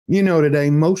You know, today,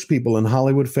 most people in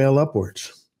Hollywood fail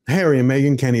upwards. Harry and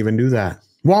Meghan can't even do that.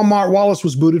 Walmart Wallace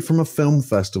was booted from a film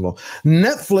festival.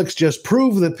 Netflix just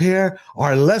proved the pair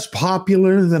are less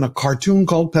popular than a cartoon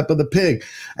called Peppa the Pig.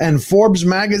 And Forbes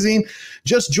magazine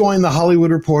just joined the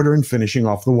Hollywood Reporter in finishing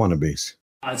off the wannabes.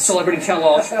 Celebrity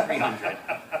tell-all 300. Nice.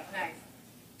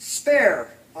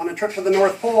 Spare. On a trip to the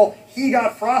North Pole, he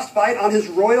got frostbite on his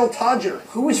royal todger.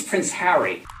 Who is Prince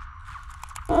Harry?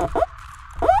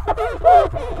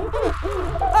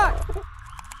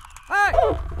 Hey!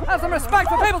 Have some respect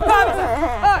for people's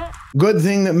privacy! Good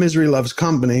thing that misery loves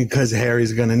company, because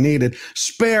Harry's gonna need it.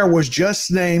 Spare was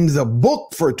just named the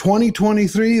book for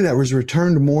 2023 that was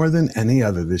returned more than any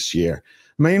other this year.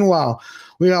 Meanwhile,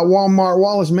 we got Walmart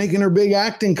Wallace making her big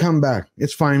acting comeback.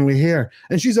 It's finally here.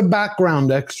 And she's a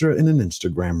background extra in an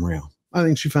Instagram reel. I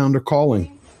think she found her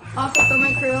calling. All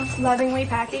fulfillment crew, lovingly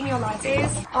packing your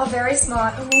lattes. All very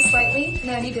smart, only slightly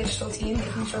nerdy digital team,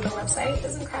 making sure the website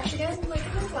doesn't crash again like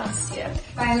it did last year.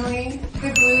 Finally,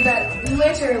 the glue that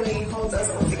literally holds us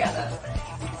all together.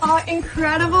 Our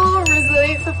incredible,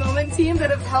 resilient fulfillment team that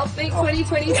have helped make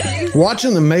 2023.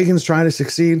 Watching the Meghans try to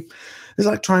succeed is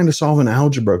like trying to solve an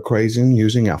algebra equation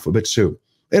using alphabet soup.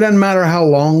 It doesn't matter how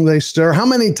long they stir, how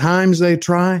many times they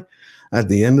try. At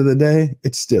the end of the day,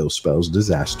 it still spells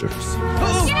disaster.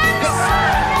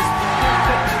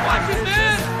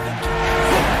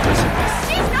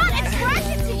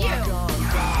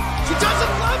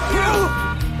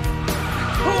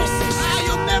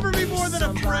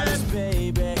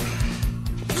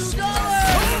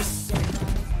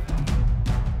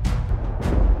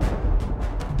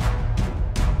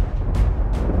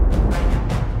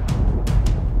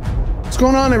 What's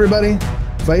going on, everybody?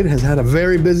 Fate has had a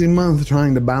very busy month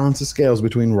trying to balance the scales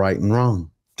between right and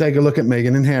wrong. Take a look at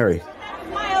Meghan and Harry.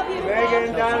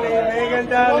 Meghan, darling, Meghan,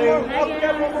 darling.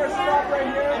 Get one more stop right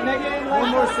here. And Meghan, one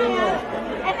more single.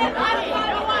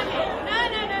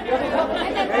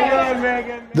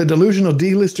 Meghan. The delusional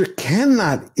D-lister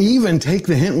cannot even take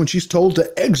the hint when she's told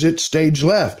to exit stage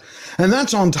left. And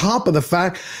that's on top of the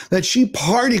fact that she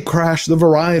party crashed the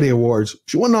Variety Awards.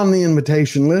 She wasn't on the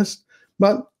invitation list,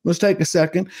 but let's take a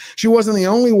second. She wasn't the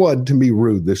only one to be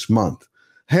rude this month.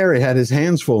 Harry had his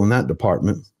hands full in that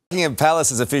department. Buckingham Palace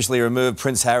has officially removed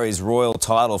Prince Harry's royal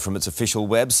title from its official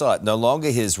website. No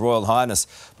longer His Royal Highness.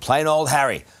 Plain old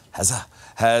Harry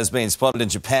has been spotted in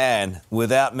Japan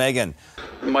without Meghan.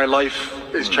 My life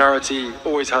is charity,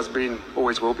 always has been,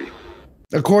 always will be.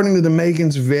 According to the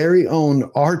Meghan's very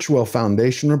own Archwell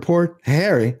Foundation report,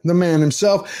 Harry, the man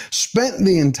himself, spent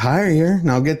the entire year,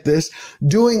 now get this,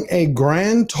 doing a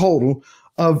grand total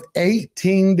of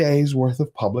 18 days worth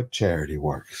of public charity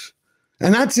works.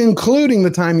 And that's including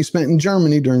the time he spent in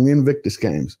Germany during the Invictus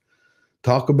Games.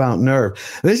 Talk about nerve.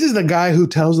 This is the guy who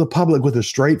tells the public with a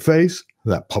straight face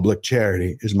that public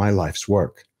charity is my life's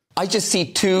work. I just see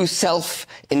two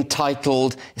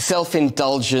self-entitled,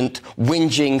 self-indulgent,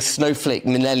 whinging snowflake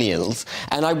millennials,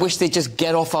 and I wish they'd just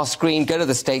get off our screen, go to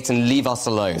the States and leave us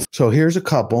alone. So here's a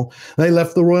couple. They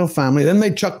left the royal family, then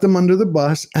they chucked them under the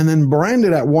bus, and then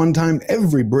branded at one time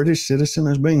every British citizen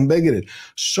as being bigoted,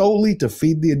 solely to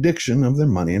feed the addiction of their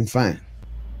money and fame.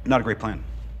 Not a great plan.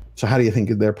 So how do you think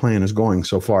their plan is going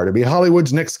so far to be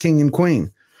Hollywood's next king and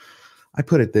queen? I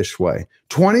put it this way.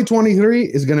 2023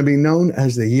 is going to be known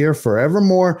as the year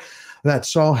forevermore that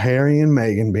saw Harry and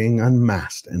Meghan being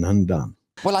unmasked and undone.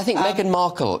 Well, I think Meghan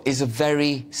Markle is a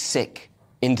very sick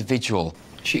individual.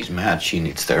 She's mad. She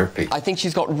needs therapy. I think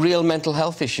she's got real mental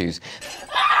health issues.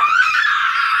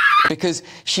 Because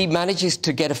she manages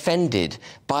to get offended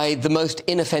by the most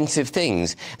inoffensive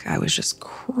things. I was just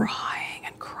crying.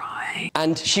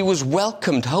 And she was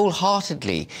welcomed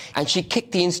wholeheartedly, and she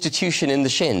kicked the institution in the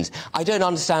shins. I don't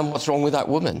understand what's wrong with that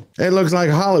woman. It looks like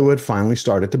Hollywood finally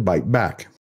started to bite back.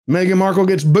 Meghan Markle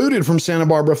gets booted from Santa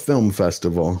Barbara Film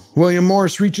Festival. William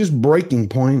Morris reaches breaking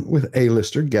point with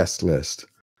A-lister guest list.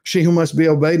 She who must be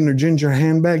obeyed in her ginger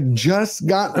handbag just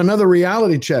got another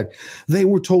reality check. They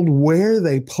were told where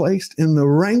they placed in the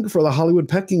rank for the Hollywood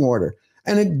pecking order.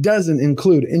 And it doesn't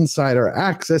include insider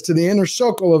access to the inner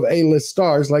circle of A-list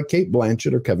stars like Cate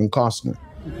Blanchett or Kevin Costner.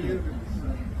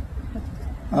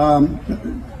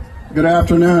 Good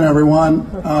afternoon, everyone.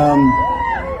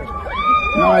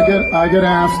 I get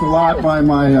asked a lot by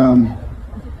my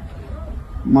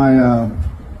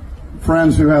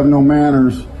friends who have no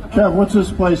manners. Kev, what's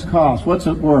this place cost? What's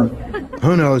it worth?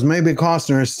 Who knows? Maybe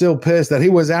Costner is still pissed that he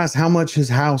was asked how much his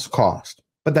house cost.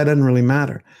 But that doesn't really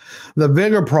matter. The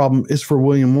bigger problem is for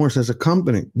William Morris as a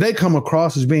company. They come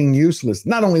across as being useless.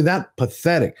 Not only that,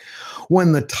 pathetic.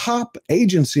 When the top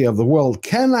agency of the world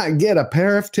cannot get a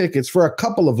pair of tickets for a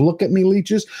couple of look-at-me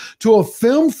leeches to a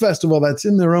film festival that's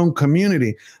in their own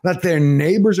community that their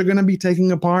neighbors are going to be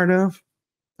taking a part of,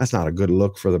 that's not a good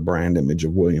look for the brand image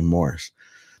of William Morris.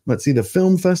 But see, the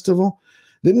film festival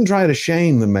didn't try to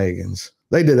shame the Meghans.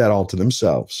 They did that all to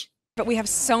themselves. But we have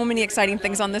so many exciting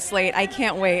things on this slate. I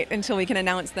can't wait until we can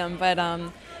announce them. But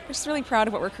we're just really proud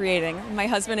of what we're creating. My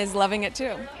husband is loving it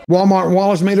too. Walmart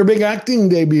Wallace made her big acting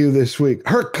debut this week.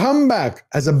 Her comeback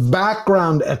as a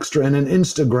background extra in an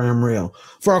Instagram reel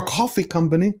for a coffee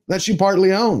company that she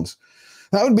partly owns.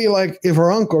 That would be like if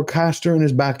her uncle cast her in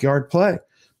his backyard play.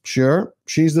 Sure,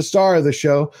 she's the star of the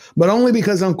show, but only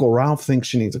because Uncle Ralph thinks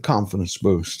she needs a confidence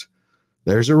boost.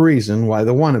 There's a reason why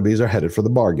the wannabes are headed for the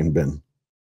bargain bin.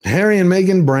 Harry and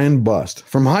Meghan brand bust,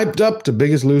 from hyped up to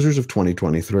biggest losers of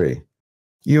 2023.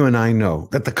 You and I know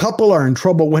that the couple are in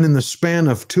trouble when in the span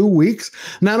of 2 weeks,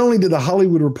 not only did the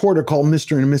Hollywood Reporter call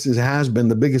Mr. and Mrs. Has-Been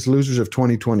the biggest losers of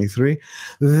 2023,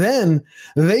 then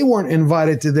they weren't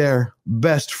invited to their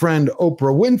best friend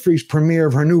Oprah Winfrey's premiere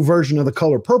of her new version of the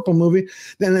Color Purple movie,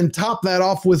 and then top that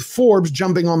off with Forbes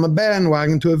jumping on the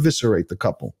bandwagon to eviscerate the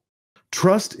couple.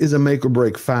 Trust is a make or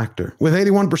break factor, with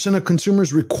 81% of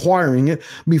consumers requiring it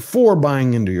before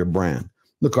buying into your brand.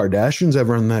 The Kardashians have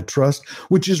earned that trust,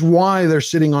 which is why they're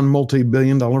sitting on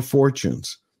multi-billion-dollar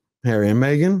fortunes. Harry and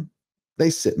Meghan, they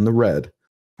sit in the red.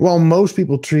 While most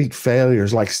people treat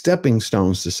failures like stepping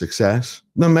stones to success,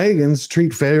 the Meghans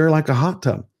treat failure like a hot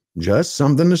tub, just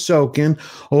something to soak in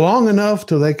long enough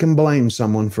till they can blame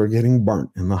someone for getting burnt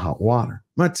in the hot water.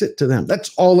 That's it to them.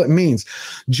 That's all it means,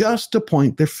 just to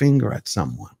point their finger at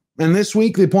someone. And this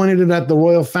week, they pointed it at the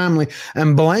royal family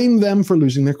and blamed them for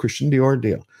losing their Christian Dior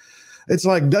deal. It's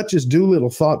like Duchess Doolittle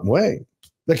thought, wait,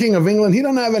 the King of England, he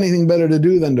don't have anything better to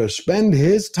do than to spend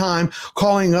his time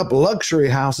calling up luxury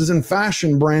houses and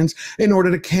fashion brands in order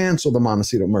to cancel the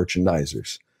Montecito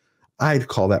merchandisers. I'd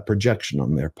call that projection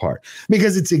on their part,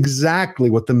 because it's exactly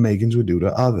what the Meghans would do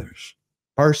to others.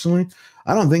 Personally,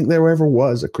 I don't think there ever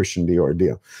was a Christian Dior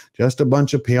deal. Just a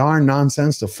bunch of PR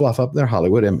nonsense to fluff up their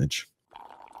Hollywood image.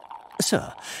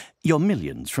 Sir, your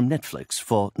millions from Netflix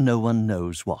for no one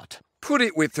knows what. Put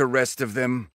it with the rest of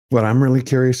them. What I'm really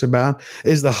curious about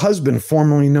is the husband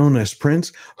formerly known as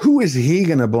Prince. Who is he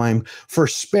going to blame for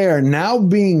Spare now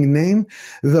being named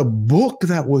the book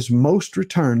that was most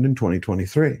returned in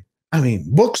 2023? I mean,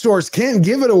 bookstores can't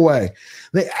give it away.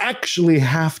 They actually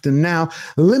have to now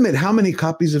limit how many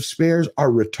copies of Spares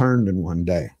are returned in one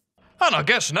day. And I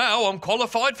guess now I'm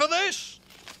qualified for this.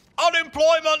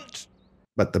 Unemployment.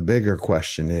 But the bigger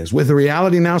question is, with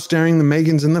reality now staring the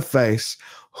Meghans in the face,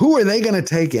 who are they going to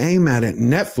take aim at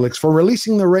Netflix for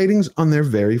releasing the ratings on their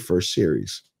very first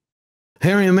series?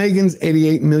 Harry and Meghan's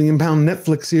 £88 million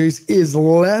Netflix series is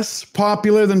less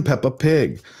popular than Peppa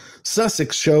Pig.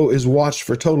 Sussex show is watched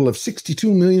for a total of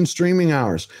 62 million streaming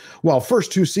hours, while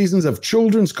first 2 seasons of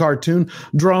children's cartoon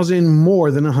draws in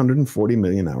more than 140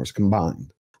 million hours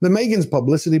combined. The Meghans'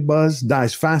 publicity buzz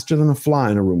dies faster than a fly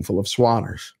in a room full of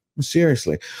swatters.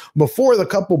 Seriously, before the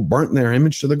couple burnt their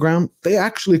image to the ground, they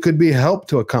actually could be help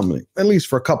to a company. At least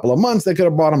for a couple of months, they could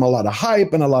have brought them a lot of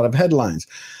hype and a lot of headlines.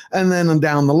 And then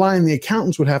down the line, the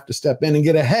accountants would have to step in and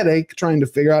get a headache trying to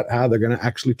figure out how they're going to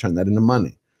actually turn that into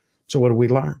money. So what did we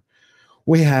learn?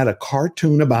 We had a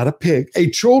cartoon about a pig, a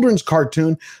children's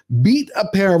cartoon, beat a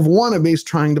pair of wannabes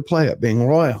trying to play it, being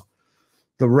royal.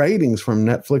 The ratings from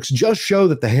Netflix just show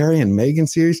that the Harry and Meghan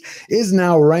series is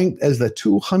now ranked as the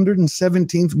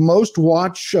 217th most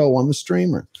watched show on the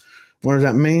streamer. What does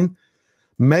that mean?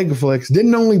 Megaflix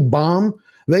didn't only bomb,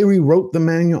 they rewrote the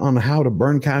manual on how to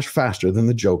burn cash faster than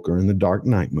the Joker in the Dark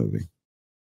Knight movie.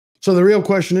 So the real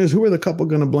question is, who are the couple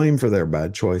going to blame for their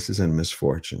bad choices and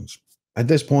misfortunes? At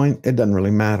this point, it doesn't really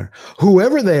matter.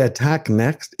 Whoever they attack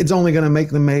next, it's only going to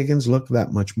make the Meghans look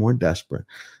that much more desperate.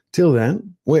 Till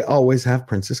then, we always have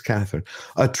Princess Catherine,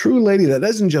 a true lady that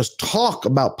doesn't just talk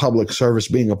about public service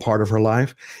being a part of her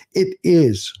life, it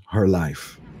is her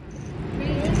life. 3,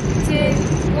 2,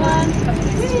 1,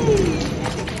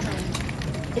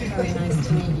 Very nice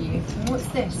to meet you. And what's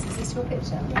this? Is this your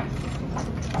picture? And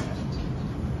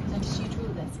did you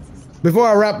draw this? Before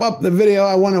I wrap up the video,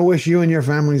 I want to wish you and your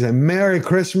families a Merry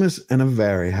Christmas and a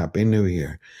very Happy New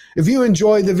Year. If you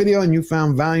enjoyed the video and you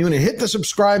found value in it, hit the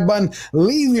subscribe button,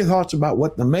 leave your thoughts about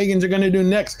what the Meghans are going to do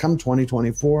next come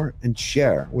 2024, and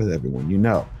share with everyone you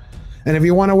know. And if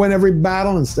you want to win every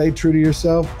battle and stay true to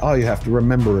yourself, all you have to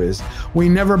remember is, we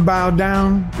never bow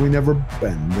down, we never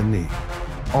bend the knee,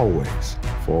 always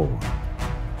forward.